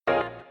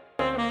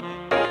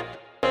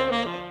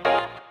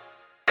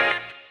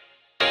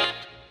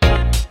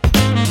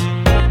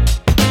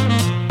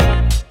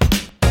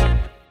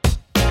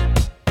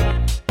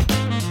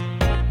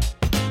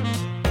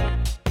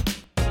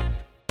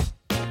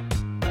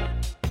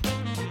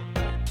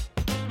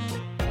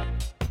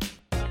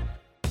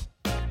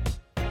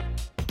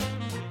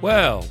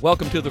Well,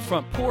 welcome to the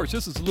front porch.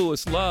 This is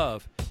Lewis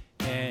Love,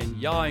 and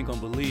y'all ain't gonna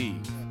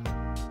believe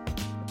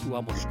who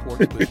I'm on the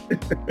porch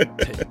with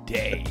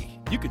today.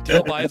 You can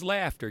tell by his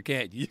laughter,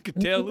 can't you? You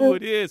can tell who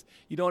it is.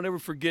 You don't ever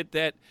forget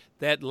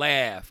that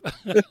laugh.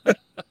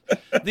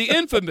 The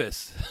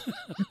infamous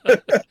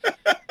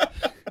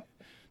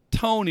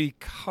Tony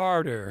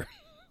Carter.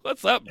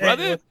 What's up,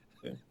 brother?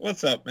 Hey,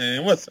 what's up,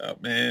 man? What's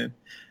up, man?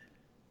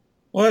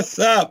 What's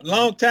up?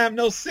 Long time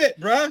no sit,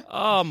 bruh.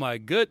 Oh, my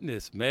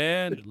goodness,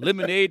 man.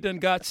 Lemonade done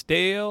got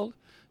stale.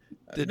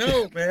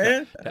 No,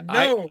 man.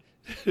 No.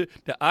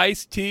 The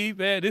iced tea,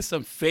 man, it's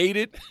some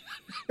faded.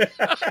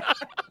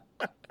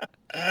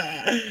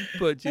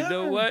 But you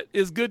know what?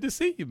 It's good to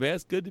see you, man.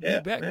 It's good to be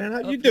back. Man,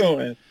 how you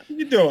doing? How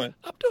you doing?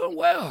 I'm doing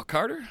well,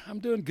 Carter. I'm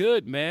doing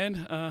good,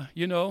 man. I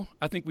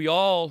think we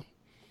all,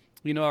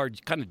 are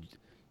kind of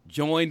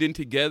joined in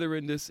together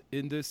in this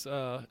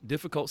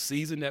difficult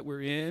season that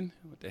we're in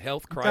with the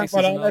health crisis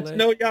and all that.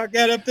 Snow y'all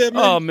got up there,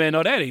 man? Oh man,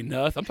 no, that ain't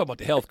enough. I'm talking about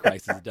the health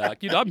crisis, Doc.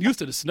 I'm used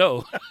to the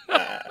snow.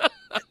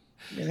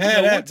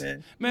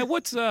 Man,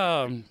 what's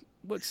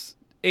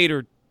 8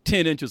 or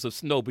 10 inches of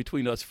snow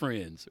between us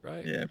friends,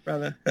 right? Yeah,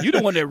 brother. You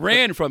the one that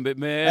ran from it,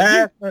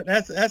 man.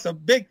 That's a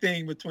big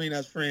thing between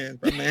us friends,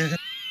 man.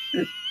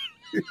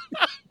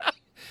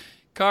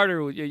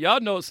 Carter, y'all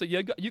know, so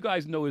you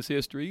guys know his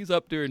history. He's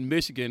up there in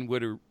Michigan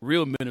where the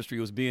real ministry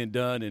was being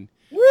done, and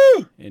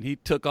he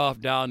took off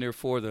down there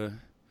for the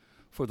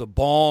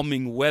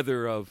balming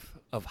weather of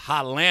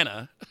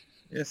Hotlanta.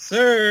 Yes,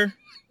 sir.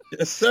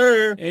 Yes,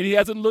 sir. And he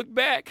hasn't looked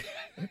back.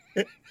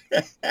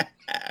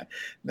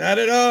 Not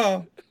at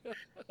all.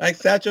 Like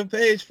Satchel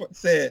Paige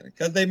said,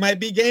 because they might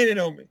be gaining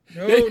on me.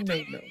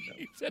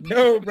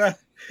 No, bro.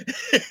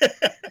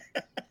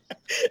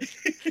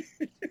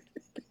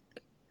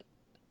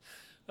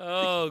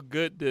 Oh,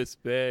 goodness,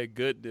 man,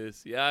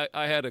 goodness. Yeah,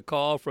 I had a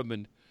call from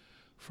an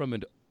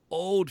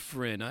old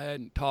friend. I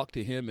hadn't talked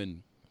to him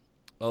in,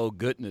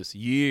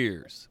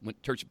 years. Went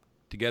to church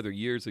together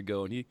years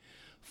ago, and he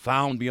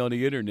found me on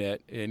the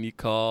internet, and he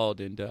called,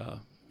 and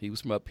he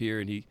was from up here,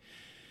 and he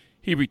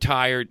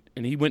retired,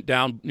 and he went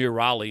down near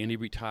Raleigh, and he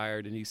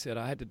retired, and he said,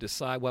 I had to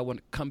decide whether I want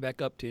to come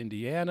back up to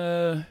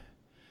Indiana,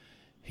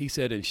 he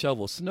said, and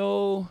shovel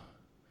snow.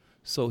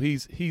 So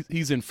he's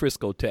in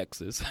Frisco,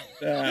 Texas.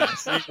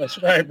 See,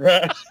 that's right, bro.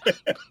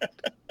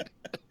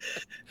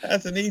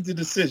 That's an easy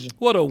decision.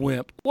 What a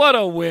wimp. What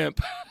a wimp.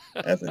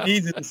 That's an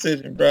easy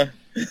decision, bro.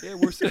 Yeah,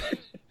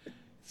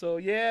 so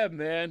yeah,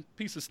 man.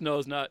 Piece of snow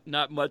is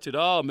not much at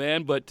all,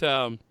 man. But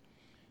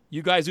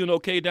you guys doing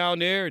okay down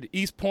there at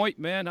East Point,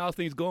 man? How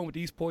things going with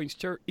East Point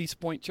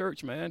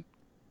Church, man?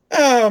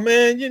 Oh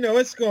man,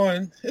 it's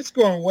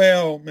going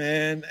well,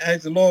 man.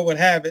 As the Lord would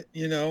have it,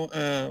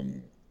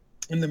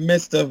 in the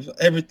midst of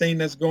everything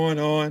that's going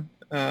on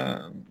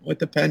with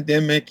the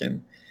pandemic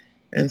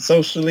and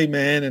socially,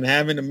 man, and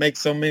having to make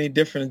so many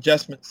different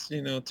adjustments,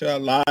 to our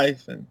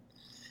life and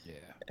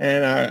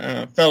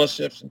our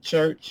fellowships and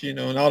church, and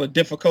all the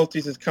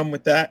difficulties that come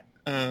with that.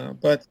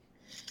 But,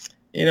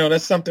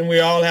 that's something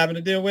we're all having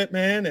to deal with,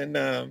 man.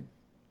 And,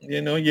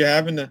 you're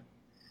having to,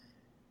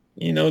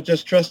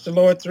 just trust the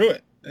Lord through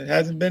it. It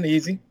hasn't been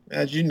easy,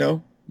 as you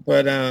know,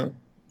 but,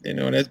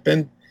 there's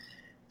been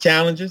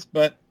challenges,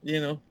 but,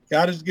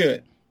 God is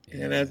good.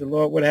 And as the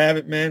Lord would have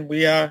it, man,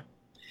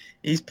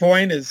 East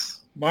Point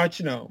is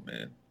marching on,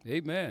 man.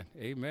 Amen.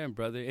 Amen,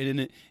 brother.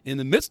 And in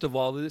the midst of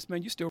all of this,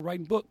 man, you're still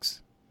writing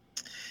books.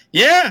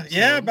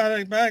 Yeah.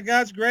 By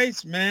God's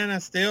grace, man, I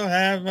still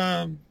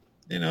have,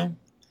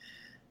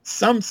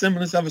 some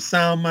semblance of a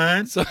sound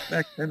mind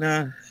that can,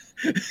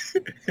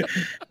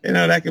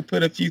 that can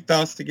put a few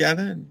thoughts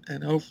together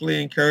and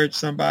hopefully encourage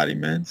somebody,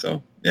 man.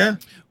 So, yeah.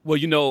 Well,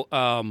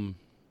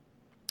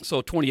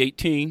 so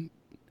 2018,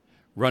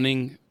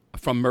 Running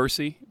from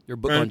Mercy, your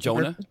book on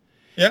Jonah.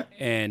 Yeah.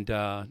 And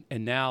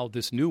now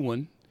this new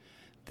one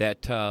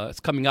that it's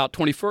coming out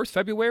 21st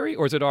February,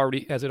 or has it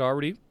already?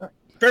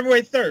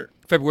 February 3rd.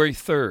 February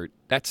 3rd.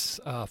 That's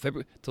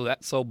February.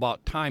 So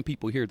about time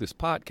people hear this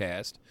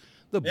podcast,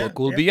 the book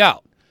will be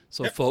out.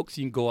 So folks,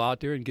 you can go out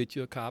there and get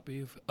you a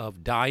copy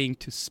of Dying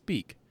to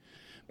Speak,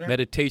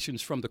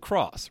 Meditations from the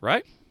Cross,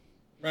 right?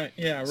 Right.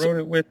 Yeah, I wrote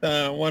it with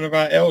one of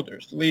our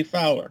elders, Lee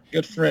Fowler,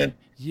 good friend.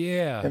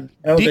 Yeah. An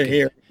elder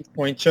here at East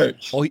Point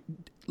Church. Oh,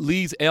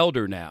 Lee's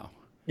elder now.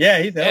 Yeah,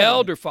 he's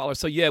elder Fowler.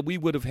 So yeah, we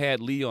would have had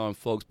Lee on,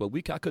 folks, but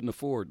I couldn't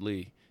afford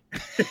Lee.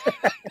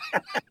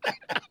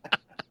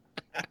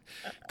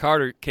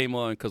 Carter came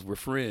on because we're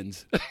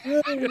friends.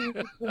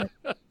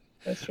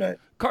 That's right.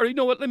 Carter, you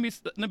know what? Let me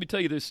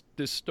tell you this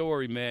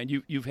story, man.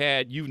 You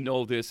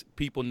know this.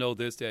 People know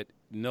this that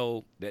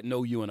know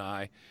you and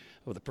I,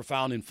 of the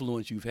profound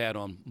influence you've had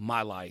on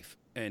my life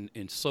and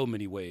in so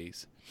many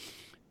ways.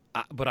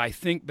 But I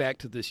think back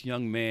to this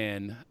young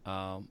man,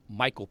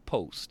 Michael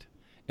Post,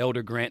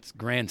 Elder Grant's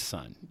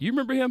grandson. You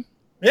remember him?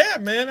 Yeah,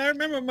 man, I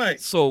remember Mike.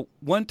 So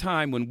one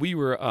time when we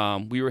were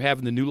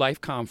having the New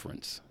Life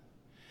Conference,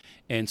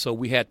 And so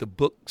we had the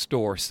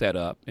bookstore set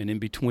up, and in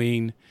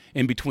between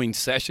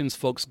sessions,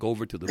 folks go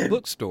over to the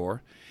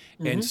bookstore.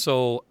 And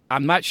so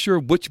I'm not sure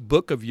which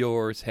book of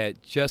yours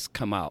had just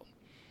come out,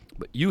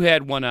 but you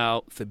had one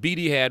out,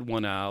 Thabiti had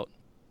one out,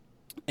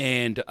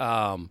 and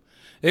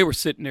they were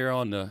sitting there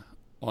on the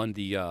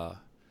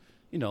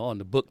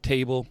book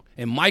table,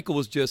 and Michael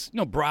was just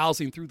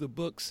browsing through the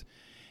books,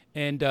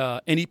 and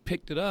he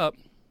picked it up,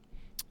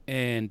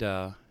 and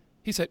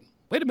he said,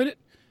 "Wait a minute,"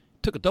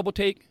 took a double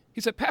take. He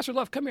said, "Pastor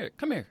Love, come here."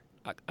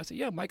 I said,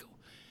 "Yeah, Michael."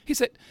 He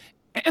said,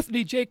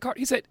 "Anthony J. Carter."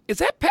 He said, "Is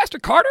that Pastor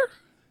Carter?"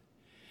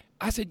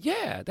 I said,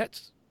 "Yeah,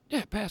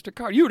 Pastor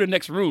Carter. You were in the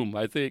next room,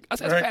 I think." I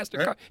said, "That's Pastor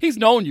Carter. He's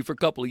known you for a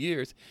couple of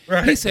years."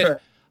 He said,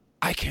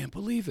 "I can't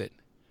believe it.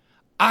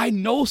 I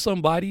know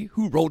somebody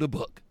who wrote a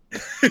book."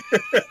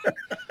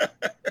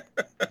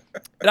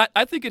 And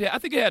I think it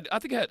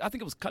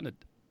was kind of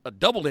a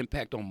double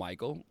impact on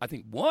Michael. I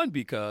think one,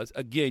 because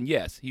again,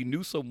 yes, he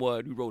knew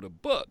someone who wrote a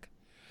book,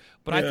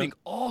 but I think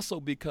also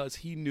because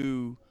he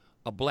knew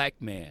a black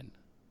man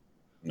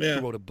who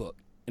wrote a book.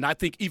 And I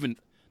think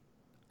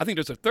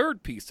there's a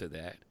third piece to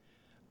that,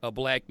 a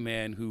black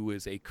man who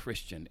is a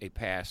Christian, a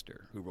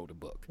pastor who wrote a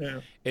book. Yeah.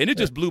 And it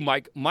just blew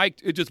Mike,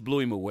 it just blew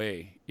him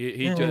away.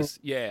 I don't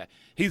think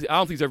he's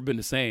ever been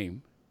the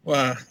same.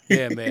 Wow.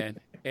 Yeah, man.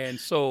 And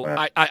so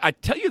I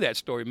tell you that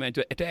story, man,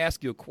 to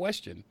ask you a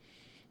question.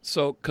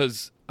 So,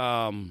 because,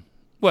 let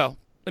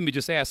me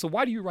just ask, so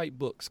why do you write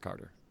books,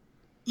 Carter?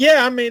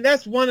 Yeah, I mean,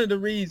 that's one of the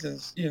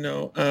reasons,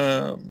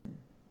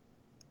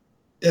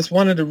 it's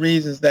one of the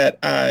reasons that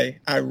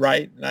I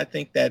write. And I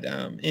think that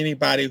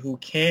anybody who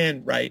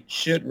can write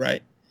should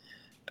write,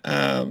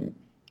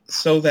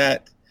 so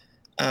that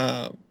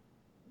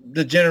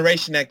the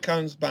generation that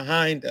comes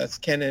behind us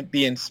can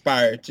be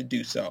inspired to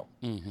do so.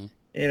 Mm-hmm.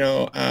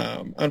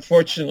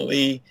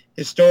 Unfortunately,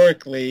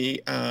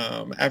 historically,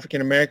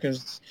 African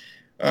Americans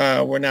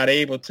were not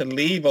able to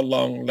leave a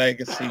long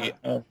legacy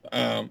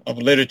of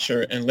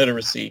literature and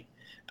literacy,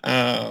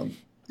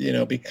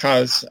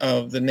 because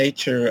of the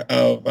nature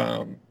of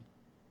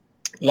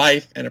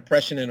life and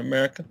oppression in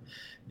America,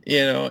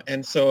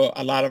 and so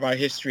a lot of our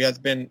history has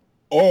been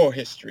oral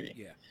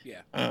history.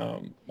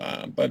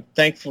 But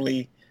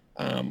thankfully,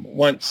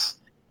 once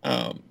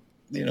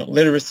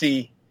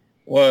literacy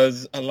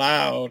was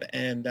allowed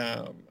and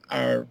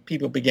our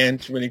people began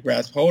to really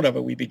grasp hold of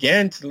it, we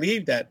began to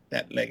leave that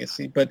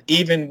legacy. But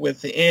even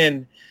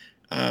within,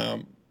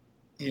 kind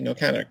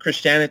of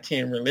Christianity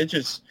and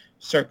religious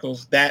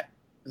circles, that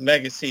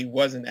legacy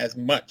wasn't as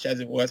much as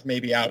it was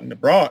maybe out in the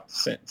broad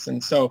sense.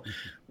 And so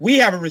we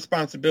have a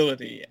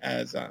responsibility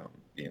as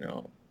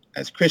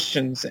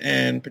Christians,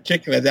 and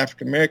particularly as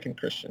African-American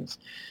Christians,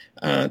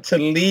 to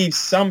leave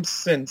some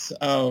sense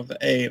of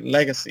a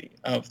legacy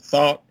of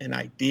thought and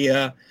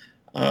idea,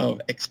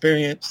 of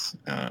experience,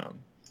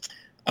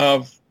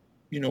 of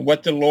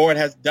what the Lord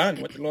has done,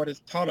 what the Lord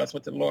has taught us, how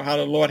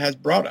the Lord has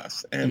brought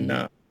us,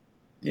 and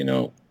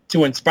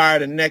to inspire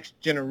the next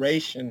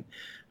generation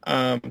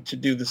to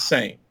do the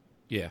same.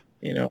 Yeah.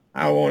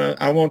 I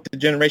want the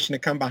generation to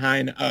come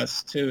behind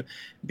us to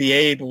be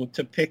able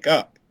to pick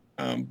up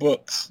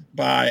books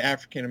by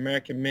African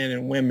American men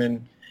and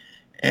women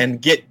and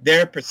get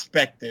their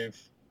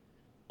perspective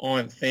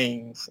on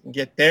things, and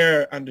get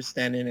their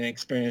understanding and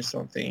experience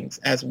on things,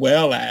 as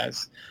well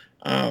as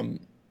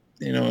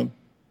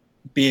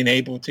being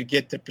able to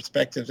get the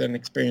perspectives and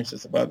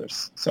experiences of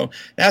others. So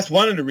that's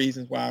one of the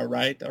reasons why I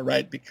write. I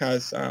write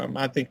because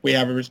I think we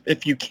have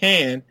if you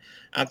can,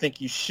 I think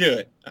you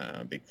should,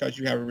 because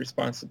you have a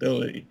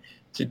responsibility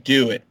to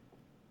do it.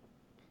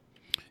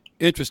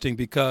 Interesting,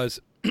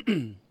 because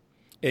and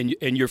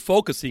you're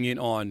focusing in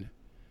on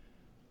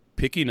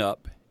picking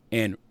up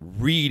and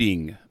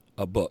reading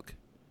a book.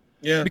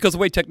 Yeah. Because the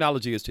way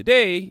technology is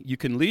today, you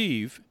can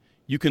leave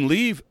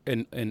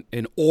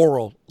an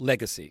oral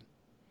legacy.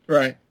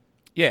 Right.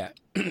 Yeah,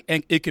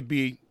 and it can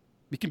be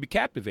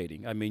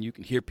captivating. I mean, you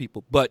can hear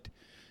people, but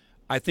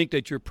I think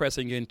that you're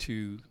pressing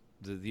into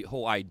the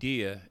whole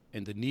idea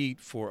and the need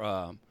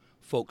for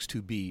folks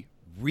to be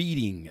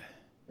reading.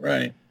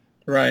 Right.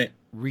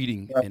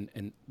 Reading, right.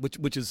 and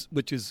which is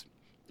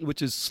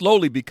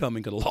slowly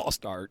becoming a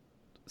lost art.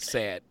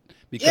 Sad,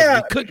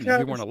 because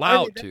we weren't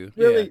allowed to.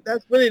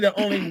 That's really the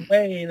only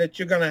way that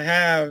you're going to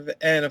have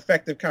an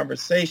effective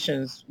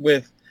conversations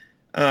with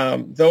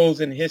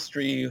those in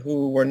history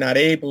who were not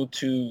able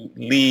to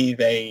leave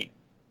a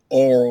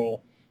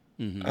oral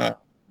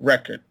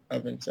record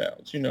of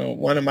themselves.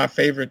 One of my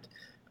favorite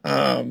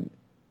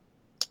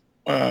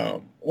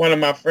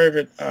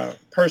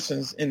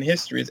persons in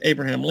history is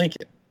Abraham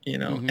Lincoln.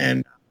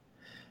 And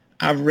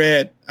I've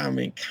read,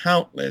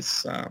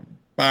 countless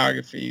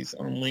biographies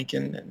on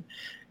Lincoln, and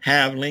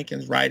have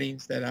Lincoln's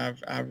writings that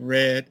I've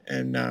read,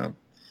 and I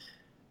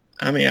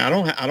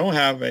don't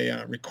have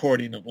a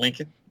recording of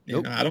Lincoln.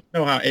 Nope. I don't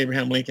know how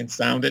Abraham Lincoln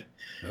sounded.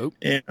 Nope.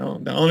 The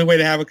only way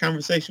to have a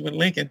conversation with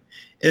Lincoln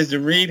is to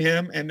read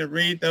him and to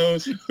read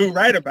those who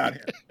write about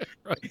him.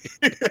 Right.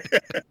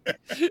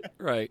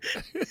 Right.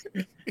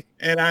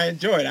 And I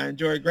enjoy it. I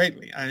enjoy it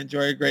greatly. I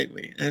enjoy it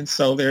greatly. And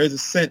so there is a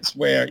sense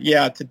where,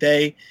 yeah,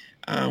 today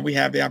we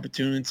have the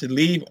opportunity to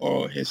leave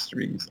oral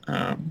histories.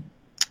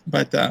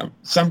 But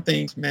some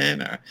things,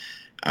 man,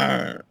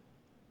 are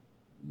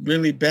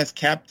really best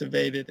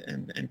captivated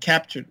and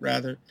captured,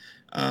 rather,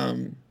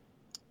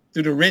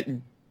 through the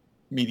written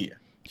media.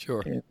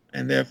 Sure.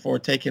 And therefore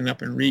taken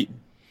up and reading.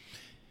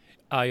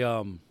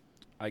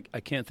 I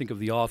can't think of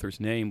the author's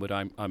name, but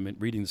I'm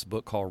reading this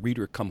book called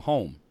Reader Come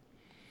Home.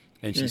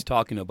 And she's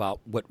talking about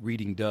what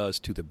reading does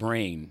to the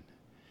brain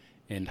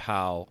and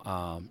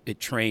how it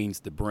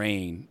trains the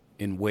brain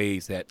in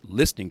ways that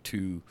listening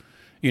to,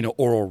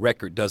 oral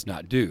record does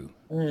not do.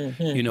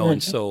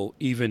 And so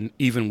even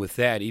with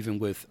that, even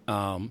with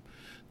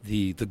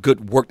the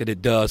good work that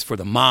it does for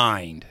the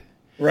mind.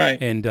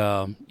 Right. And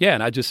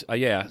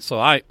so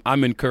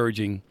I'm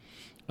encouraging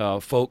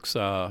folks.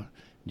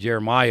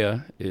 Jeremiah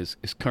is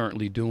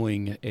currently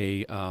doing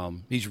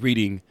he's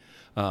reading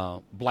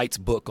Blight's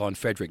book on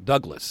Frederick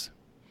Douglass,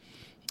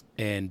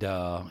 and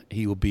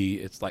he'll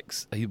be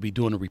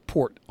doing a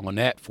report on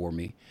that for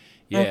me.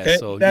 Yeah, okay.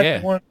 so The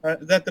one,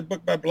 is that the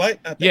book by Blight?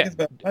 I think it's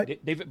by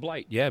Blight. David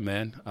Blight. Yeah,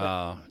 man.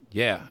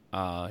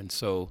 And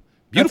so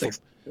beautiful.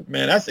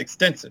 That's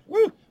extensive.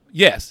 Woo.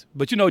 Yes,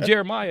 but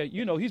Jeremiah,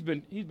 he's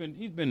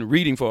been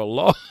reading for a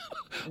long,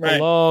 a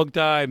long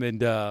time,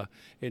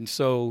 and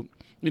so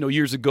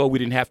years ago we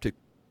didn't have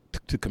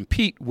to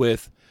compete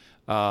with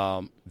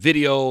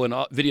video and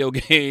video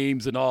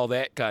games and all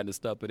that kind of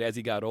stuff. But as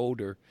he got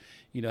older,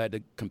 had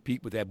to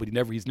compete with that. But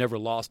he's never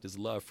lost his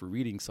love for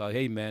reading. So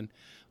hey, man,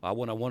 I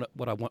want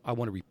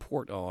to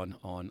report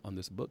on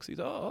this book. So he's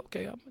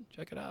okay, I'm gonna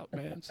check it out,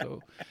 man.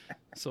 So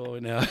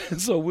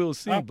we'll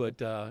see. But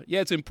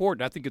it's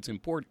important. I think it's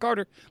important.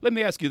 Carter, let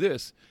me ask you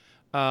this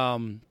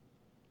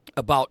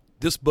about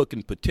this book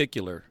in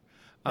particular.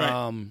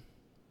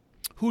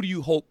 Who do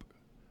you hope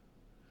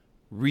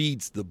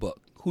reads the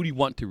book? Who do you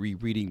want to be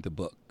reading the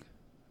book?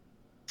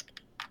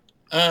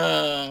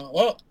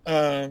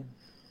 I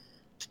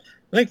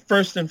think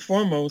first and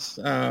foremost,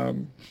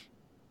 I'm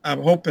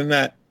hoping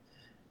that,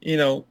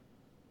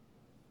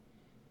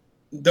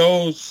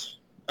 those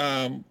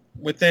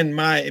within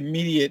my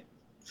immediate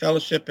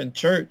fellowship and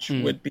church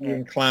would be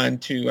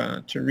inclined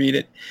to read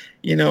it.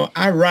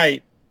 I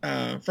write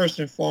first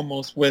and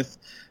foremost with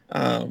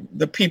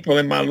the people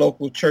in my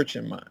local church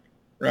in mind,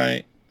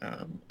 right?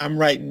 I'm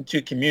writing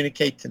to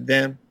communicate to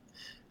them,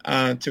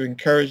 to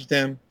encourage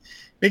them,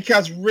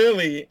 because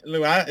really,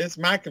 Lou, it's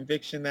my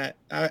conviction that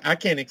I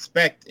can't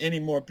expect any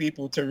more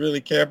people to really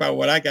care about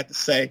what I got to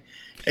say,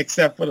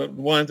 except for the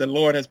ones the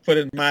Lord has put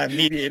in my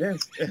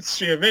immediate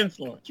sphere of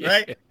influence,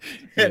 right?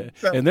 Yeah.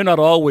 And they're not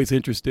always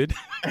interested.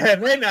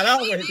 And they're not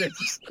always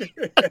interested.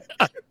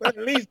 But at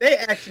least they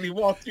actually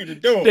walk through the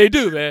door. They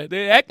do, man.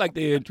 They act like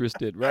they're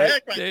interested, right?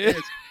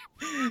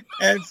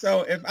 And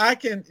so if I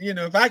can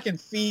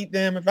feed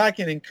them, if I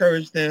can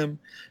encourage them,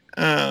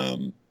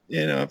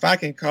 if I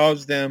can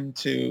cause them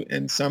to,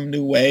 in some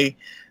new way,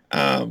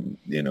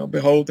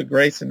 behold the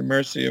grace and the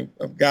mercy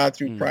of God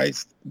through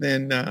Christ,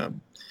 then,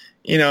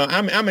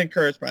 I'm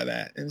encouraged by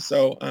that. And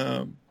so,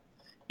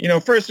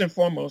 first and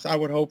foremost, I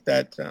would hope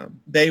that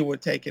they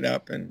would take it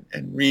up and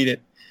read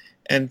it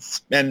and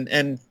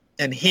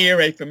hear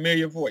a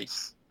familiar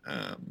voice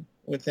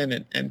within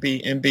it and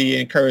be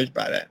encouraged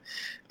by that.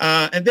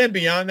 And then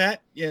beyond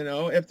that,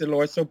 if the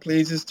Lord so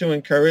pleases to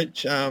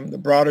encourage the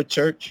broader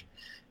church,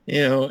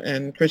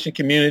 and Christian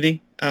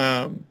community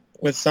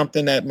with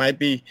something that might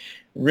be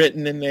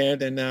written in there,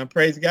 then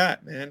praise God,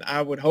 man.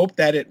 I would hope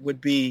that it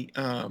would be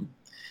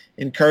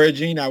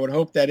encouraging. I would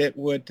hope that it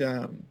would,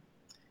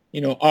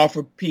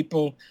 offer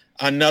people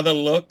another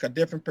look, a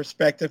different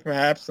perspective,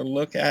 perhaps, a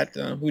look at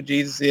who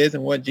Jesus is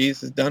and what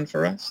Jesus has done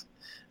for us.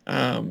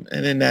 And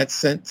in that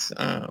sense,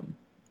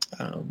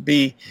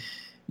 be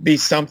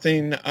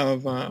something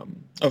of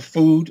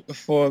food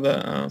for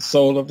the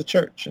soul of the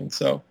church. And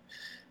so,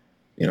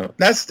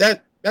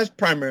 that's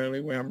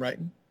primarily where I'm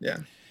writing. Yeah.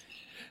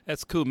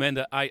 That's cool,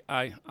 man.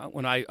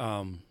 When I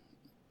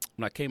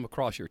came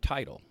across your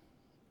title,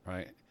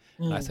 right,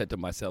 I said to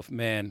myself,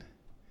 man,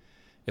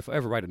 if I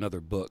ever write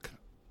another book,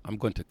 I'm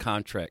going to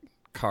contract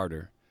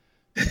Carter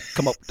to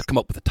come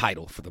up with a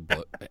title for the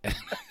book.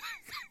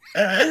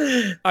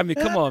 I mean,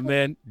 come on,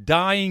 man.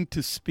 Dying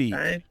to Speak.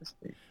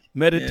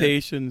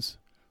 Meditations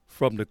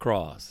from the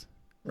Cross.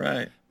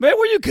 Right. Man,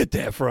 where you get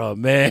that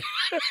from, man?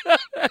 Man.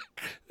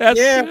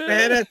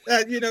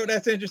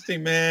 That's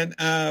interesting, man.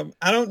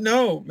 I don't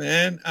know,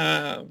 man.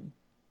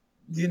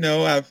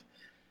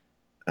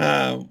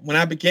 When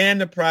I began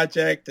the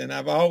project, and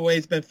I've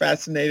always been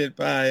fascinated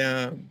by,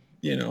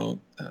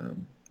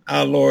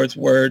 our Lord's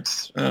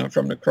words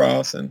from the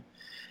cross, and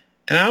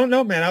I don't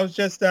know, man. I was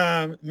just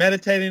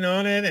meditating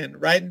on it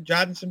and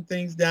jotting some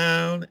things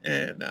down,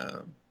 and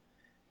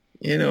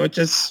it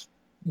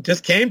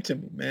just came to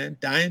me, man.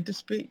 Dying to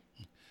Speak,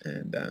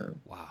 and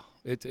wow,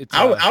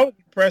 I was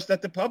impressed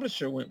that the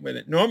publisher went with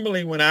it.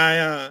 Normally, when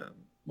I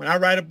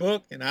write a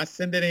book and I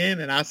send it in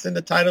and I send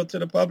the title to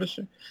the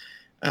publisher,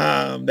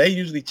 they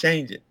usually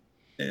change it,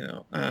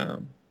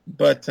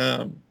 but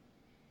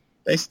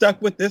they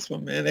stuck with this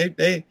one, man.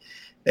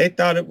 They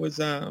thought it was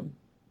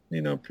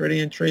pretty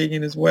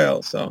intriguing as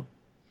well. So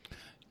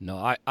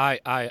No,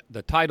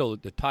 the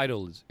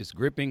title is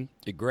gripping.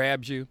 It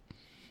grabs you,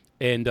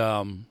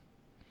 and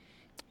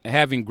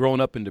having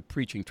grown up in the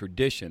preaching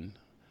tradition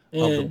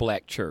of the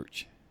black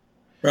church,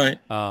 right.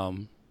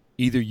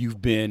 Either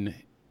you've been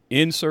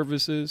in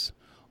services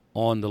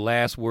on the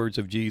last words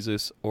of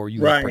Jesus, or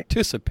you have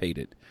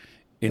participated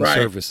in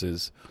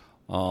services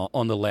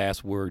on the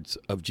last words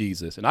of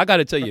Jesus. And I got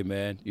to tell you,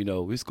 man,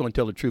 we're just going to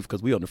tell the truth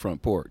because we on the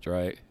front porch,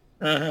 right?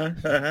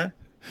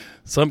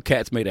 Some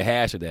cats made a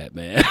hash of that,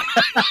 man.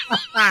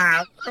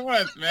 Of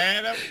course,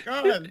 man. Of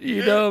course.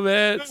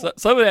 Man.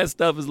 Some of that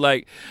stuff is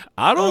like,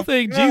 I don't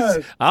think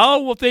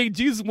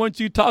Jesus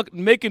wants you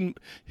making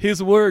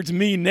his words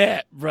mean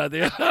that,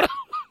 brother.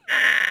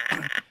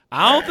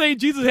 I don't think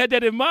Jesus had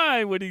that in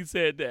mind when he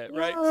said that,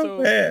 right?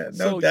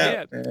 No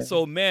doubt, man.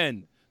 So,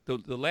 man,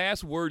 the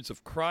last words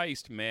of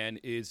Christ, man,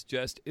 is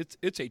just it's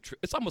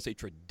almost a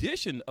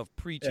tradition of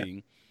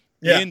preaching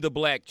in the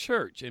black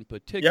church in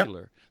particular.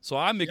 Yep. So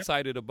I'm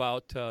excited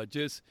about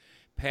just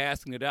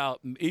passing it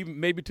out, even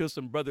maybe to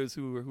some brothers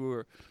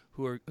who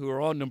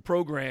are on them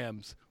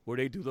programs where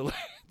they do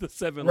the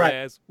seven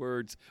last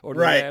words or the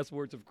last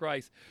words of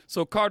Christ.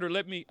 So Carter,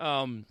 let me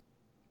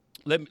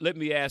let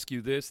me ask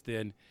you this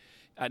then.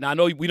 And I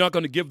know we're not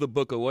going to give the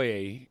book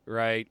away,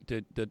 right?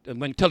 I'm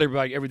going to tell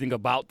everybody everything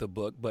about the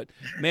book, but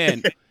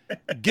man,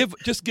 give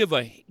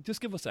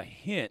us a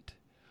hint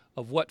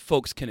of what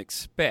folks can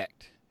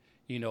expect.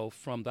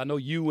 From I know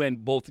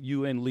both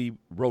you and Lee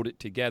wrote it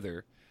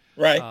together,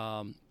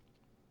 right?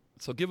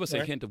 So give us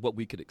a hint of what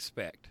we could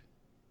expect.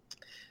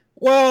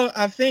 Well,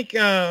 I think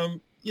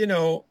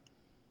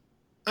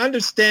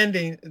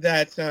understanding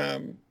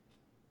that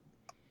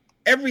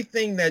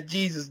everything that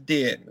Jesus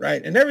did,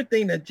 right, and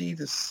everything that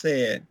Jesus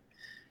said,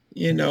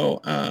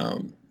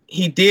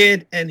 he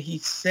did and he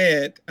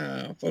said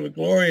for the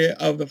glory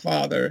of the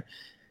Father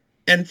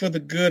and for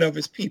the good of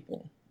his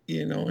people.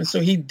 And so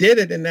he did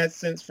it in that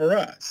sense for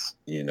us.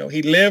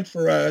 He lived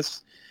for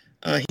us.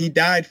 He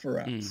died for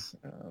us.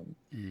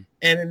 And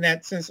in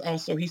that sense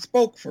also he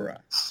spoke for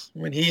us.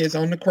 When he is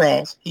on the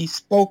cross, he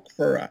spoke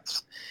for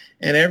us.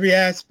 And every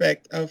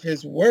aspect of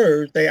his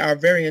words, they are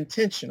very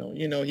intentional.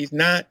 He's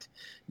not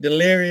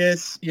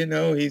delirious.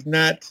 He's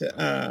not,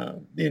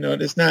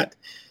 there's not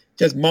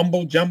just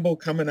mumble jumble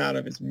coming out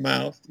of his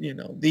mouth.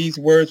 These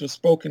words were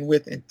spoken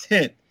with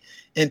intent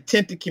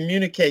to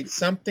communicate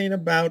something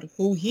about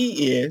who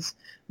he is,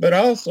 but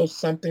also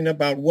something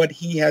about what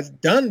he has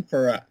done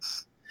for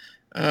us.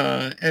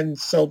 And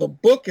so the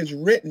book is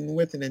written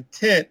with an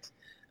intent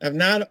of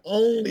not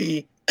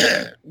only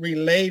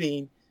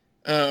relaying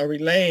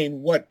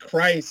what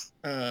Christ,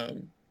 of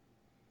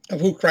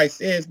who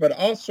Christ is, but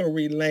also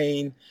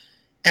relaying,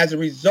 as a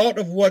result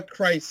of what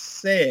Christ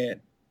said,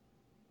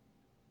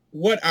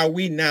 what are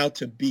we now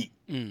to be?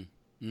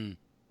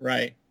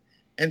 Right?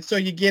 And so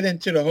you get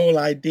into the whole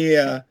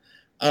idea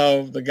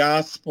of the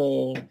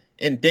gospel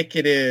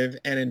indicative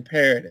and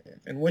imperative.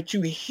 And what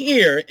you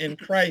hear in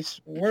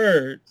Christ's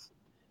words,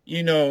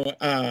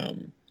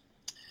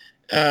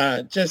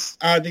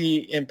 just are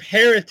the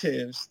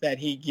imperatives that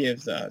he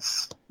gives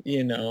us,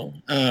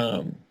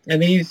 and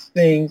these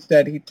things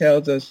that he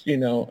tells us,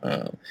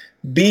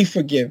 be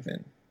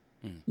forgiven,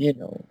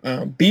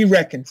 be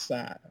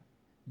reconciled,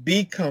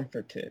 be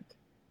comforted,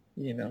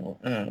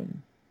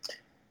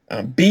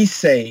 be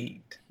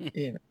saved,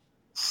 the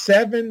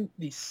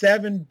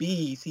 7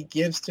 B's he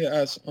gives to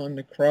us on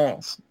the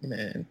cross,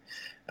 man.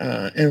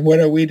 And what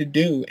are we to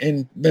do?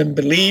 And then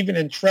believing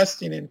and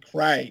trusting in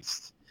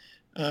Christ.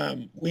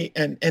 We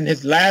and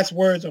his last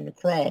words on the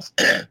cross,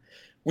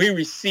 we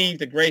receive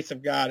the grace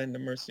of God and the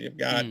mercy of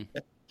God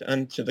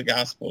unto the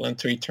gospel,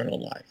 unto eternal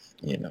life.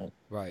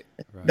 Right.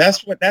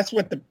 That's what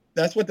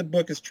the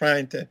book is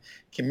trying to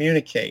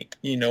communicate.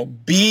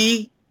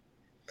 Be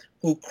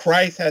who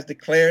Christ has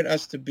declared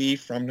us to be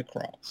from the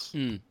cross.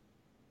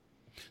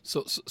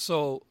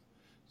 So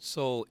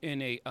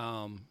in a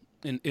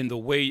in the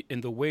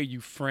way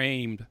you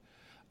framed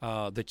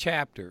the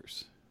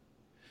chapters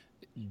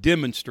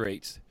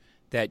demonstrates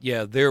that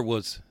there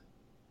was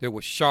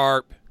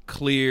sharp,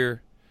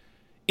 clear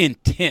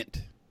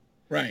intent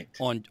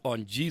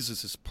on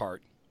Jesus's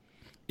part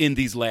in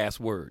these last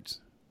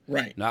words.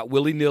 Right. Not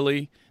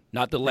willy-nilly,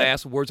 not the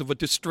last words of a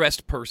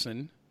distressed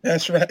person.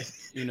 That's right.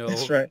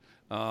 That's right.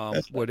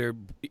 Where they're,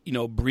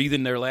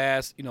 breathing their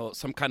last,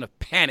 some kind of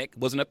panic. It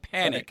wasn't a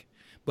panic,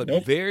 but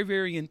very,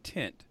 very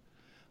intent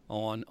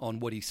on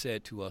what he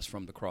said to us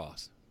from the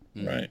cross.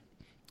 Right.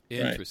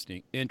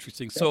 Interesting.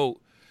 So,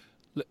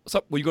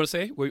 were you going to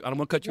say? I don't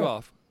want to cut you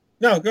off.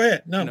 No, go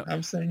ahead. No,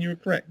 I'm saying you were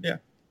correct. Yeah.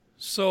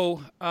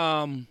 So,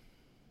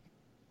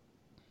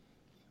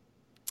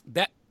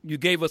 that you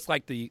gave us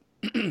like the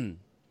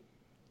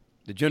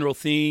the general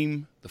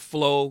theme, the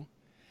flow.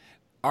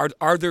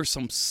 Are there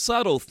some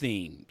subtle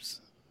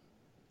themes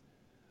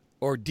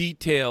or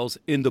details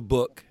in the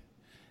book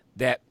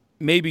that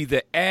maybe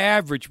the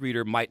average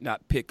reader might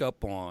not pick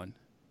up on,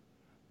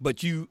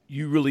 But you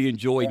really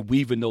enjoyed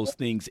weaving those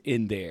things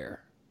in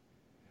there.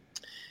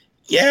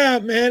 Yeah,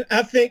 man.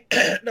 I think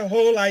the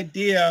whole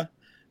idea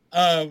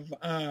of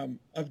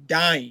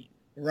dying,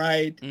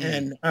 right,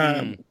 and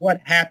what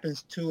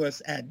happens to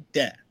us at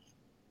death,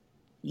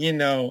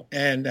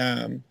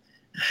 and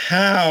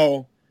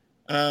how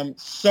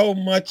so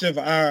much of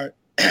our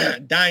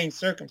dying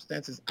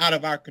circumstances out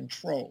of our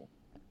control.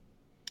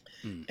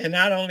 And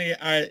not only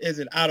is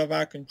it out of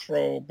our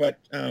control, but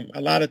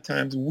a lot of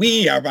times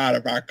we are out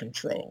of our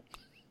control.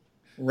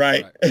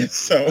 Right.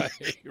 So,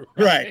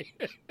 right.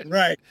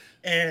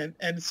 And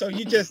so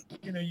you just,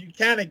 you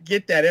kind of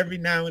get that every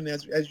now and then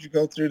as you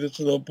go through this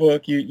little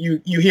book,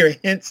 you hear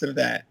hints of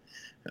that.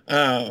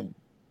 And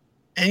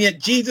yet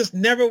Jesus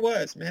never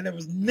was, man. There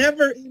was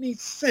never any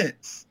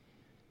sense,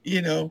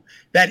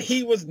 that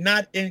he was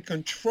not in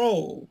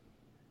control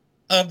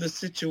of the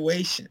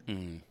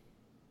situation.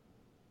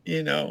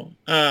 And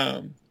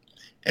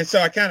so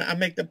I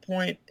make the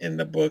point in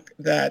the book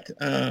that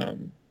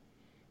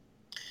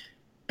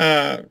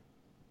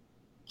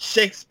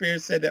Shakespeare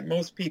said that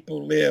most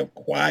people live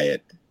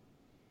quiet,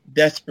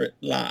 desperate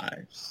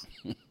lives,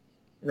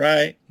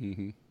 right?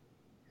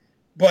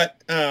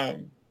 But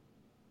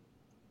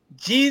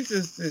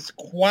Jesus'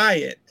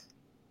 quiet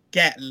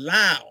got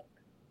loud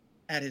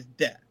at his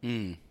death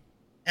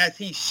as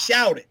he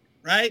shouted,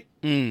 right?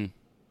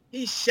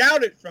 He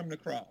shouted from the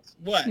cross,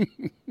 what?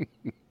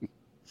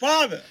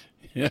 Father,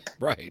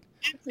 right.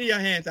 into your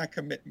hands I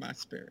commit my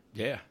spirit.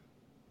 Yeah.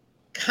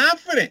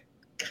 Confident.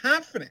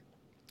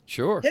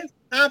 Sure. His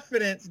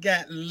confidence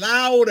got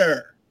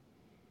louder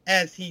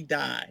as he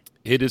died.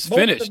 It is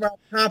finished. Most of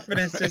our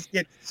confidences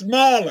get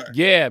smaller.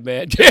 Yeah,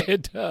 man. Yeah,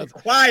 it does.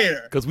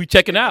 Quieter. Because we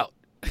checking out.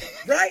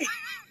 Right.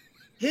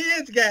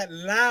 His got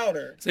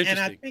louder. And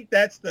I think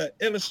that's the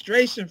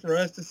illustration for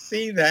us to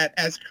see that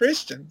as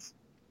Christians.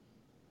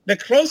 The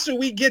closer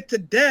we get to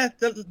death,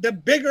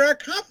 the bigger our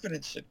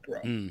confidence should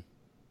grow.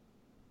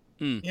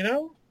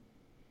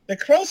 The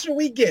closer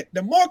we get,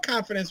 the more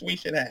confidence we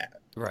should have.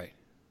 Right.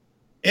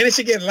 And it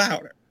should get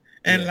louder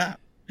and louder.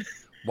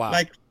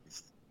 Wow.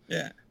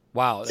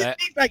 Wow. Things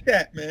like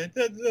that, man.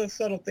 Little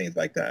subtle things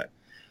like that.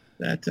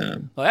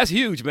 Well, that's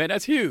huge, man.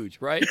 That's huge,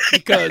 right?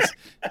 Because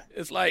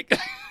it's like,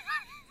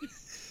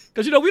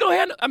 because we don't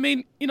have. I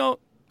mean, the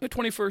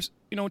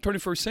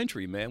 21st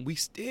century, man. We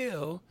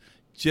still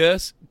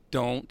just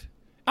don't.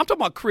 I'm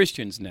talking about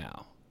Christians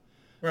now.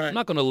 Right. I'm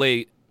not going to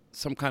lay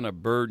some kind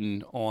of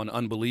burden on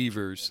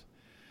unbelievers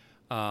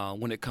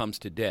when it comes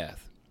to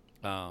death.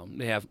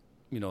 They have,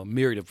 a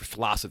myriad of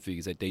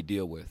philosophies that they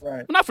deal with. Right.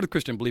 Well, not for the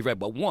Christian believer,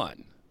 but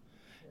one.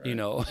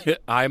 Right.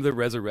 I am the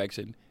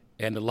resurrection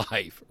and the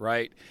life,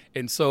 right?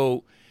 And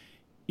so,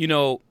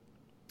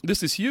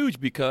 this is huge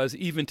because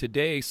even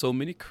today, so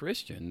many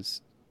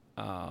Christians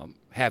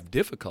have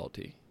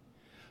difficulty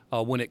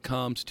when it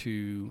comes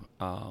to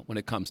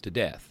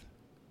death,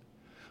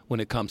 when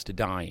it comes to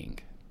dying.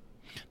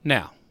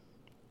 Now,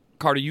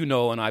 Carter,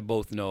 and I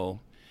both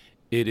know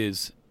it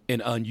is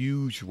an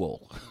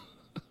unusual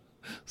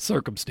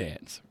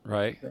circumstance,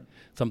 right? Sure.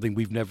 Something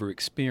we've never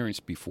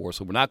experienced before.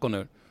 So we're not going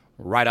to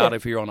ride out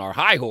of here on our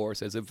high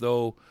horse as if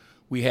though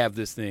we have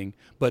this thing,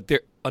 but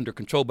they're under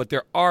control. But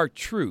there are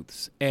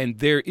truths, and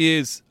there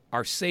is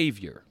our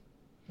Savior.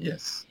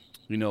 Yes.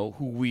 Who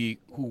we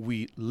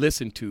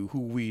listen to, who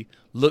we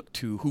look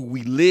to, who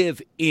we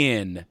live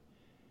in,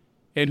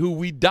 and who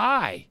we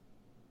die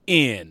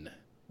in.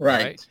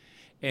 Right.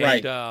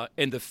 And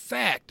and the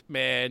fact,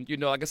 man,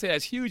 like I said,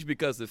 that's huge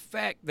because the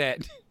fact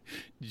that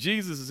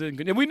Jesus is in,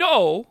 and we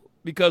know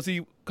because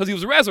he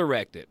was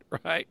resurrected,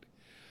 right?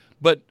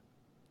 But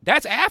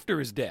that's after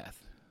his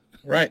death.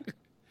 Right.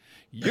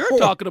 You're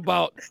talking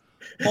about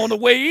on the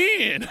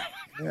way in.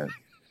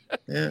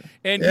 Yeah.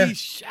 And he's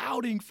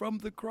shouting from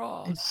the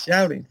cross. He's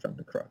shouting from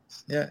the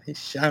cross. Yeah, he's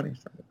shouting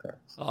from the cross.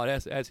 Oh,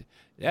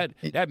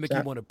 that makes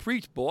you want to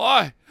preach,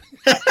 boy.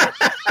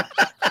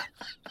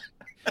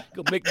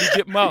 Gonna make me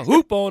get my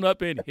hoop on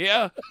up in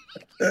here.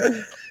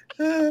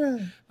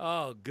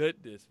 Oh,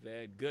 goodness,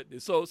 man,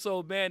 goodness.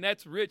 So man,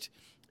 that's rich.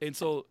 And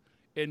so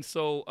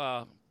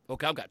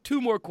okay, I've got two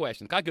more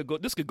questions.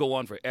 This could go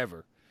on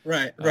forever.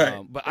 Right.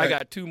 But I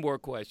got two more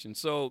questions.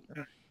 So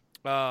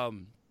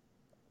and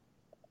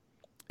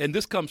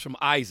this comes from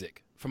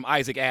Isaac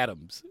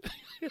Adams.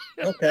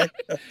 Okay.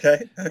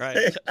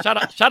 Right.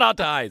 Shout out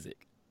to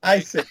Isaac.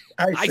 Isaac.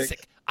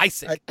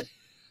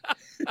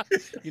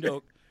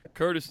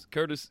 Curtis'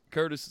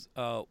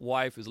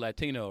 wife is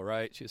Latino,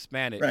 right? She's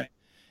Hispanic. Right.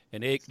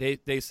 And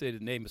they say the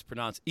name is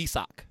pronounced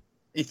Isaac.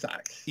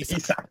 Isaac.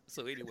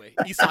 So anyway,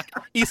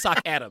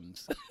 Isaac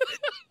Adams.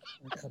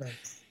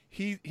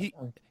 He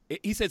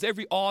says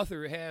every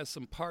author has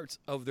some parts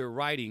of their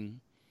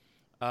writing,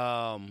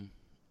 that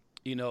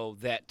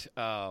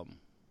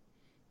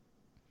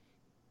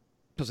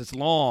because it's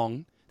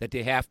long that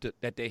they have to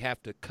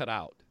cut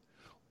out.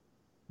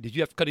 Did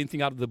you have to cut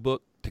anything out of the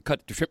book to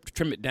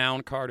trim it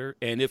down, Carter?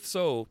 And if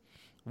so,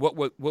 what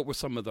were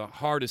some of the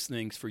hardest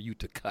things for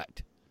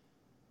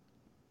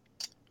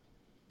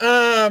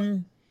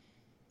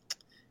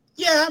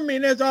Yeah, I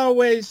mean, there's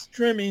always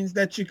trimmings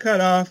that you cut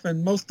off,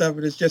 and most of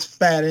it is just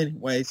fat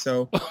anyway.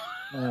 So,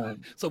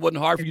 So it wasn't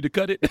hard for you to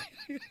cut it?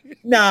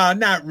 no,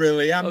 not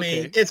really. I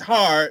mean, Okay. it's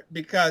hard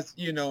because,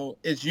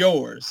 it's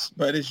yours,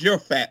 but it's your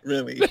fat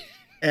really.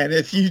 And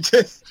if you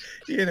just,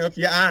 if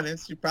you're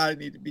honest, it's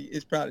probably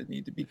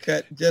need to be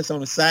cut. Just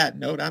on a side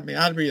note, I mean,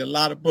 I read a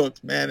lot of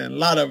books, man, and a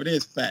lot of it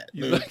is fat,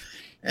 Lou.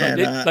 And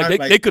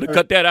they could have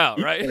cut that out,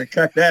 right? Could have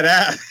cut that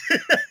out.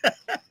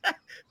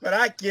 But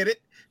I get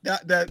it.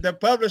 The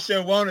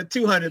publisher wanted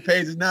 200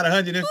 pages, not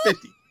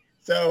 150.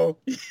 So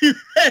you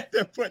had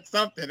to put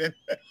something in.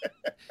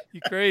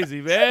 You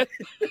crazy, man.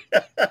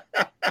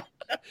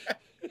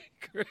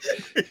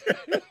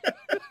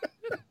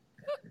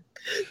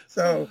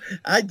 So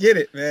I get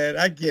it, man.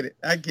 I get it.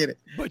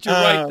 But you're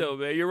right, though,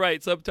 man. You're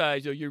right.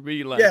 Sometimes you're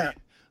reading like,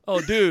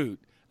 oh, dude,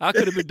 I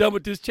could have been done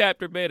with this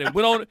chapter, man, and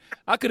went on.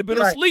 I could have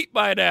been asleep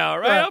by now,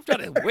 right? I'm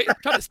trying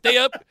to stay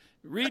up,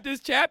 read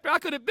this chapter. I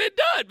could have been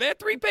done, man,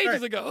 3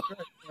 pages ago.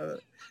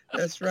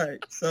 That's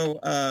right. So,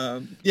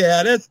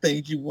 there's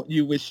things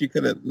you wish you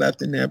could have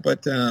left in there,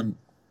 but in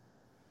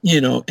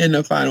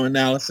the final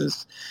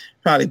analysis,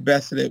 probably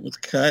best that it was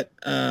cut.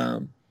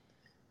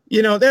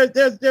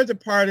 There's a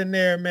part in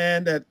there,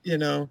 man, that,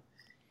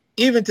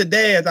 even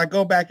today, as I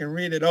go back and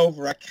read it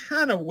over, I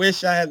kind of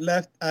wish I had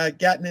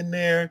gotten in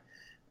there,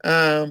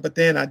 but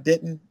then I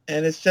didn't.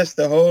 And it's just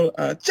the whole,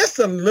 just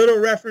a little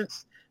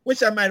reference,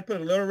 which I might have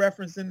put a little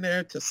reference in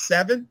there to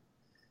 7,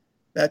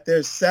 that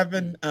there's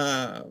 7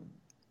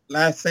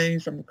 last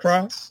sayings from the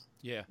cross.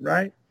 Yeah.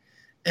 Right.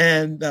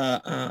 And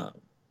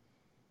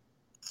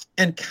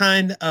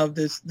kind of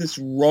this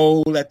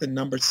role that the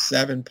number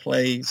 7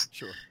 plays.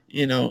 Sure.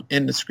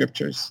 In the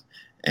scriptures,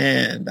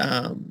 and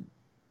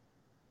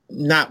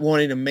not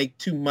wanting to make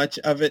too much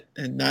of it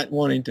and not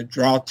wanting to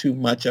draw too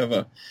much of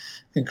a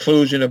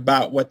conclusion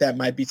about what that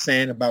might be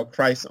saying about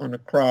Christ on the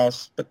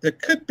cross. But there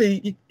could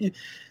be,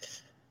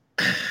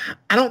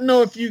 I don't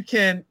know if you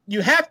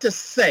have to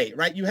say,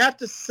 right? You have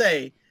to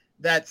say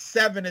that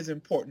 7 is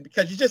important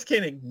because you just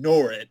can't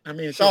ignore it. I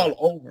mean, it's all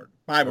over the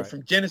Bible,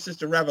 from Genesis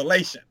to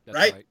Revelation,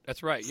 right?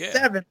 That's right. Yeah.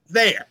 7's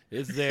there.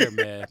 It's there,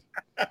 man.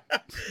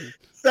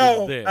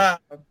 So,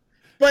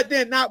 but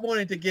then not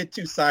wanting to get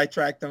too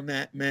sidetracked on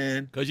that,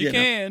 man. Because you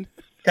can.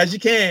 Because you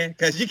can,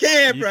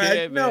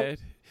 Brad. Man.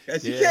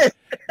 Because you can.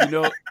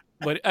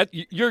 But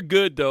you're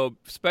good, though,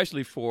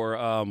 especially for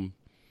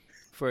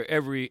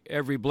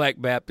every Black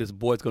Baptist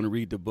boy's going to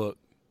read the book.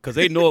 Because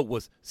they know it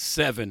was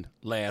 7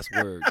 last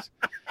words.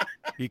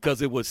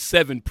 Because it was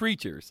 7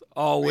 preachers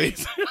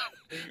always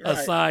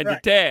assigned the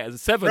task.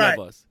 7 of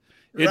us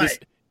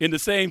in the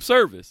same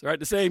service, right?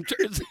 The same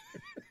church.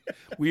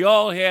 We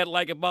all had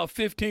like about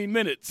 15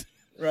 minutes.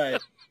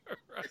 Right.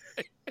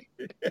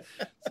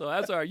 So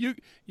that's all right.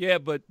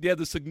 But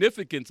the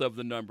significance of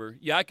the number.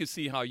 Yeah, I could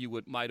see how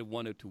you might have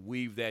wanted to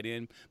weave that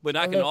in, but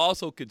I can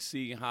also could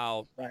see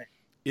how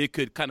it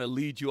could kind of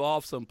lead you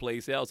off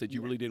someplace else that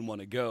you really didn't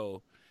want to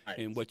go,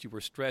 and what you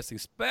were stressing,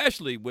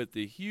 especially with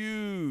the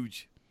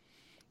huge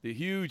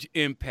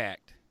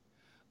impact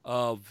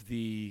of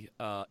the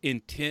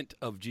intent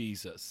of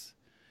Jesus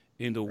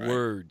in the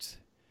words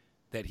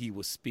that he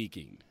was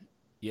speaking.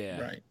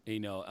 Yeah. Right.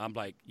 I'm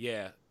like,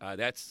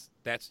 that's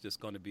just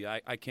going to be,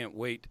 I can't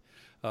wait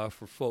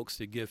for folks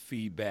to give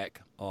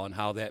feedback on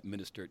how that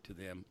ministered to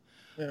them.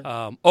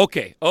 Yeah.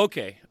 Okay. All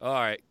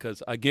right.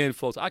 Because again,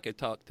 folks, I could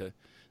talk to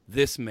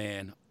this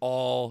man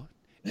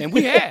and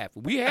we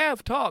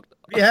have talked.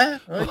 Yeah.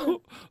 For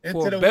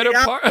a better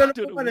part of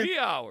the wee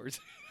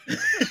hours.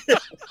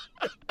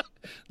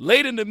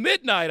 Late in the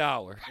midnight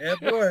hour. Yeah,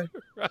 boy.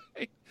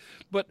 Right.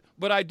 But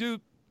I do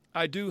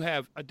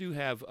have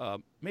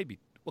maybe.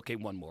 Okay,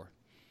 one more.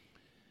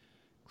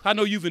 I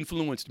know you've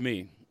influenced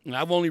me.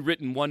 I've only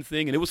written one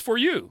thing, and it was for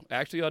you,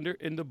 actually,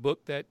 in the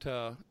book that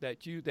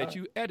you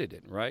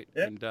edited, right?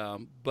 Yeah. And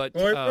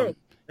Glory Road.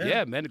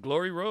 Yeah, man, the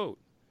Glory Road.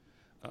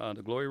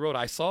 The Glory Road.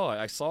 I saw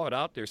it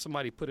out there.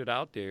 Somebody put it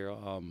out there.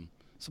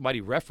 Somebody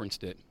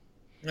referenced it.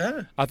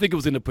 Yeah. I think it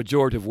was in a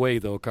pejorative way,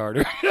 though,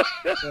 Carter.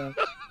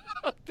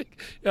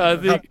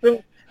 Yeah.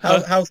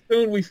 How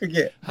soon we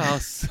forget. How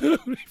soon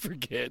we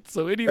forget.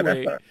 So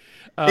anyway,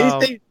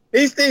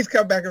 these things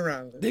come back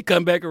around. They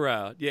come back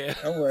around, yeah.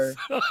 Don't worry.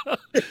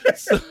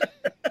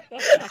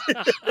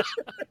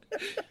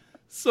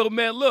 So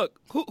man, look,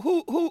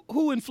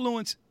 who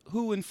influences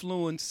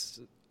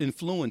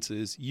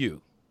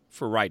you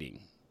for writing?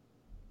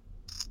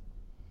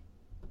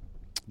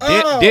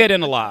 Dead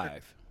and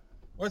alive.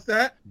 What's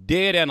that?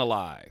 Dead and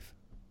alive.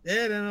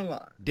 Dead and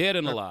alive. Dead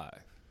and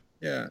alive.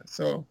 Yeah.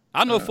 So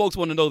I know folks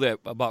want to know that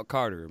about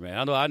Carter,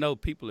 man. I know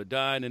people are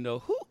dying to know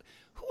who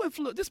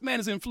influenced. This man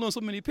has influenced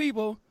so many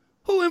people.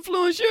 Who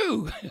influenced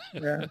you?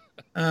 Yeah.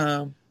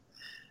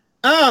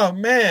 Oh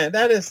man,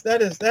 that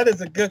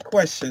is a good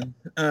question.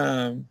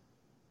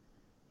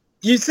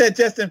 You said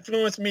just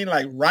influence me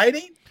like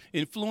writing?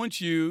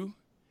 Influence you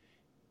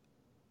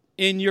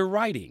in your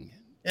writing.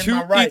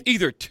 My writing.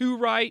 Either to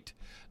write,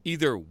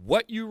 either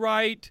what you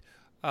write,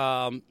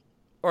 or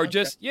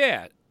just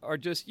that's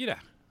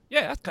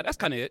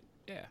kind of it.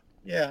 Yeah.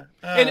 Yeah.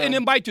 And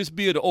it might just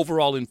be an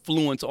overall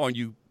influence on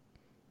you,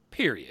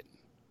 period.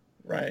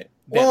 Right.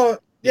 That, Well,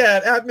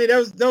 yeah. I mean,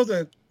 those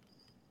are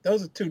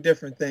two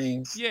different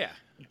things yeah.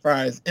 as far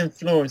as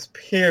influence,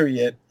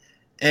 period,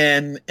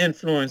 and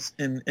influence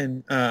in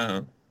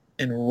Yeah,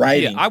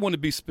 writing. I want to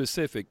be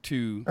specific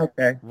to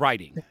Okay.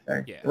 writing.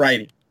 Okay. Yeah.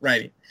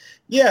 Writing.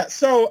 Yeah.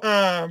 So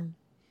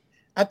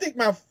I think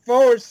my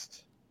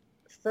first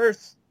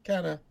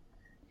kind of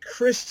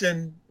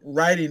Christian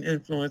writing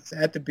influence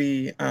had to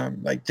be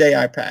like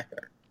J.I.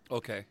 Packer.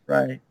 Okay.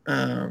 Right.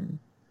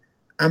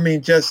 I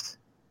mean, just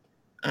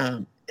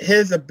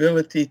his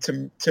ability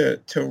to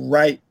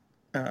write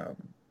um,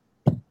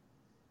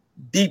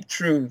 deep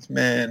truths,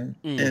 man,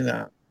 in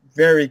a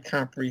very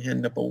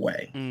comprehensible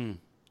way.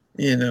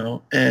 You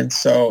know, and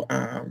so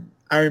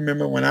I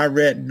remember when I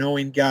read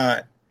Knowing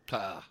God,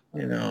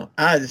 you know,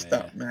 I just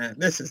thought, man,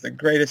 this is the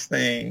greatest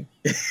thing.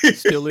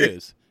 Still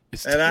is.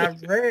 That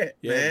I've read,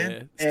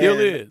 man. Still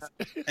is.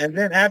 And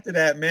then after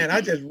that, man,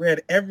 I just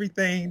read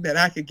everything that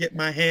I could get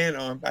my hand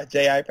on by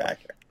J.I.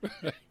 Packer.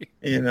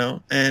 You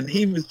know, and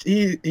he was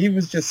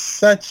just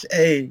such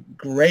a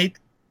great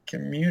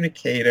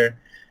communicator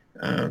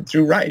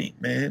through writing,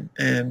 man.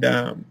 And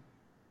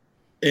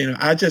you know,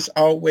 I just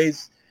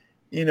always,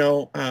 you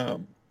know,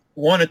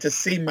 wanted to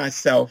see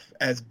myself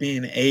as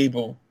being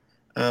able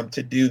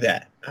to do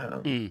that.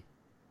 And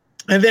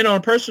then on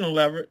a personal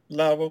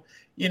level,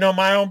 you know,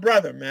 my own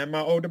brother, man,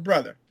 my older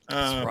brother.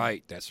 That's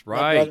right.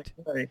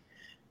 Brother,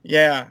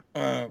 yeah,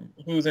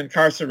 who's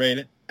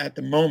incarcerated at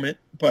the moment,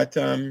 but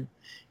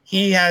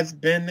he has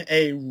been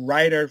a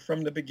writer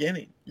from the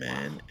beginning,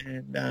 man.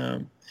 Wow.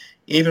 And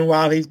even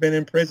while he's been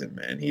in prison,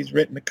 man, he's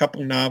written a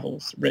couple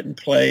novels, written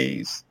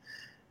plays.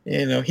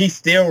 You know, he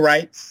still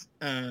writes.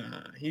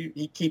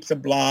 He keeps a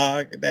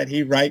blog that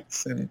he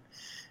writes and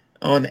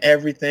on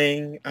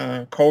everything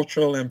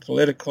cultural and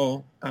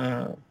political.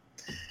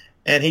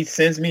 And he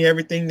sends me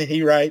everything that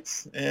he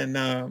writes.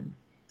 And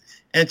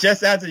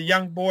just as a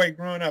young boy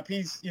growing up,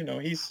 he's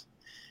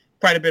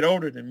quite a bit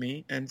older than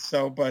me. And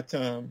so, but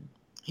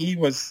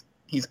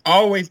he's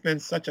always been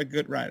such a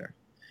good writer,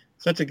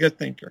 such a good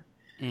thinker.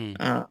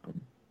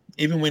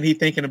 Even when he's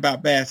thinking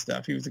about bad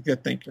stuff, he was a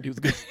good thinker. He was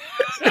good.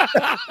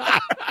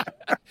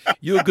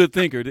 You're a good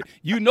thinker.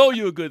 You know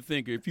you're a good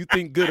thinker if you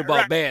think good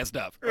about bad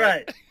stuff.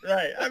 Right.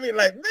 I mean,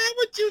 like, man,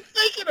 what you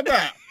thinking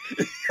about?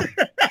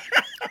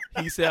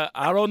 He said,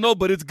 I don't know,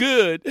 but it's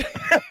good.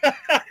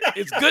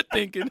 It's good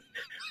thinking.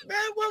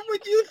 Man, what were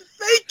you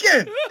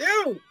thinking?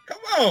 Dude,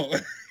 come on.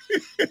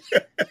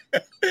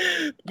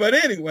 But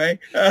anyway,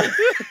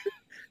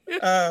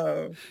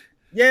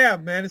 yeah,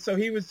 man. So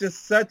he was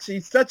just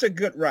he's such a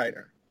good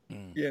writer,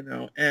 you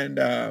know, and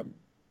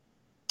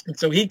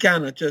so he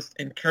kind of just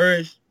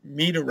encouraged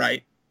me to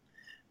write,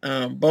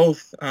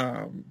 both,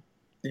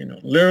 you know,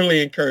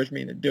 literally encouraged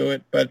me to do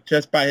it, but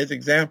just by his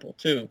example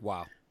too.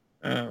 Wow.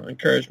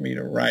 Encouraged me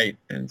to write.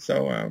 And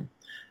so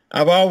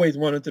I've always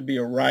wanted to be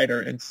a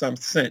writer in some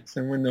sense.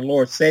 And when the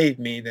Lord saved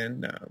me,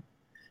 then,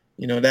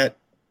 you know, that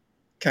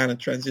kind of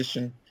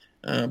transition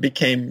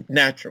became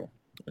natural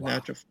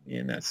for me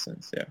in that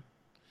sense. Yeah.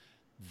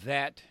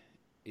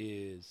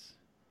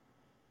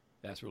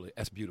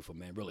 That's beautiful,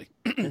 man. Really.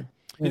 You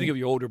think of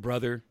your older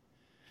brother,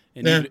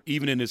 and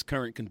even in his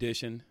current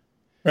condition,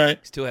 right,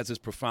 still has this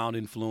profound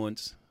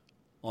influence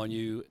on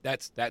you.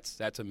 That's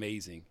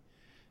amazing.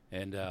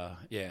 And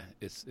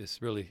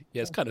it's really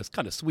it's kind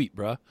of sweet,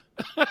 bro.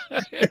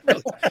 It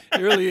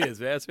really is.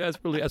 That's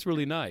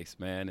really nice,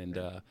 man.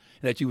 And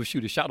that you would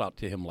shoot a shout out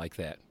to him like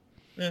that.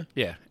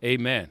 Yeah.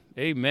 Amen.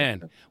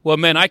 Well,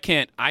 man, I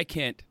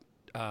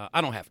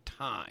don't have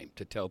time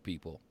to tell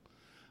people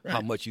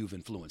how much you've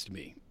influenced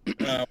me.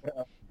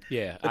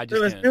 Yeah,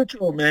 it's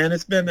mutual, man.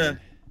 It's been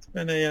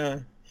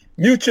a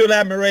mutual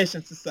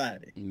admiration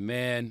society.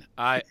 Man,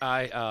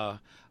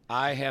 I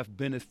have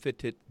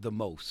benefited the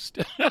most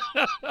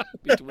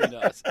between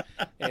us,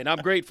 and I'm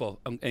grateful.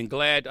 And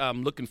glad.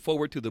 I'm looking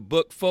forward to the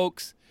book,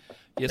 folks.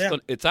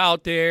 It's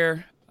out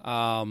there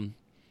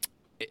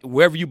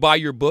wherever you buy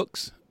your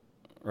books,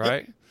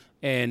 right?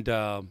 Yep.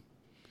 And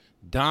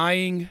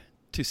Dying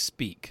to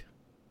Speak,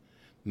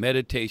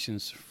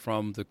 Meditations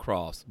from the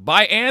Cross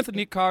by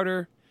Anthony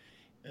Carter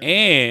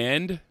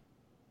and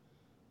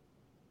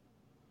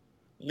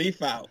Lee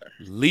Fowler.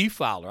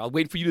 I was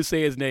waiting for you to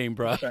say his name,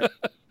 bro.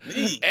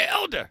 Lee.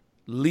 Elder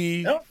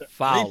Lee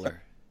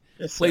Fowler.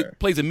 Yes,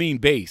 plays a mean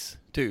bass,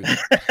 too.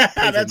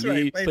 That's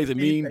right. Plays a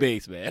mean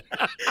bass, man.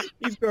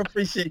 He's going to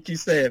appreciate you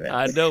saying that.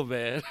 I know,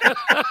 man.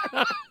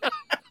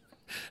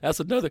 That's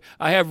another.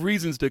 I have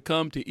reasons to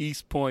come to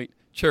East Point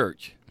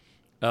Church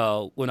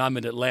when I'm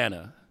in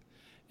Atlanta.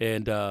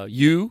 And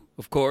you,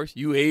 of course,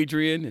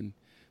 Adrian, and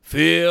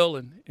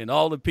Phil, and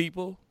all the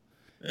people.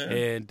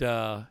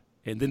 Yeah.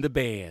 And then the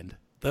band.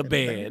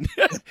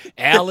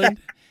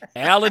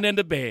 Alan and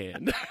the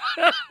band.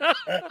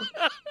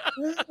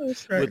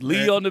 Right, with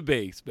Lee on the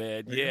bass,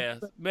 man. Yeah.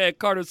 Man,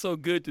 Carter, so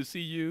good to see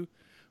you.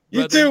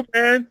 Brother. You too,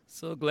 man.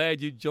 So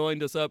glad you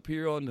joined us up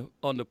here on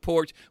the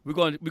porch. We're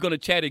going to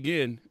chat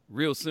again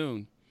real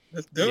soon.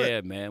 Let's do it.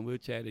 Yeah, man, we'll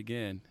chat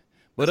again.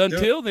 But Let's do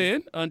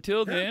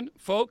until then,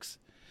 folks,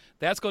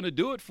 that's going to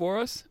do it for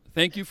us.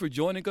 Thank you for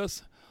joining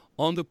us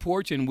on the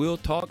porch, and we'll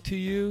talk to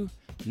you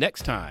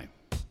next time.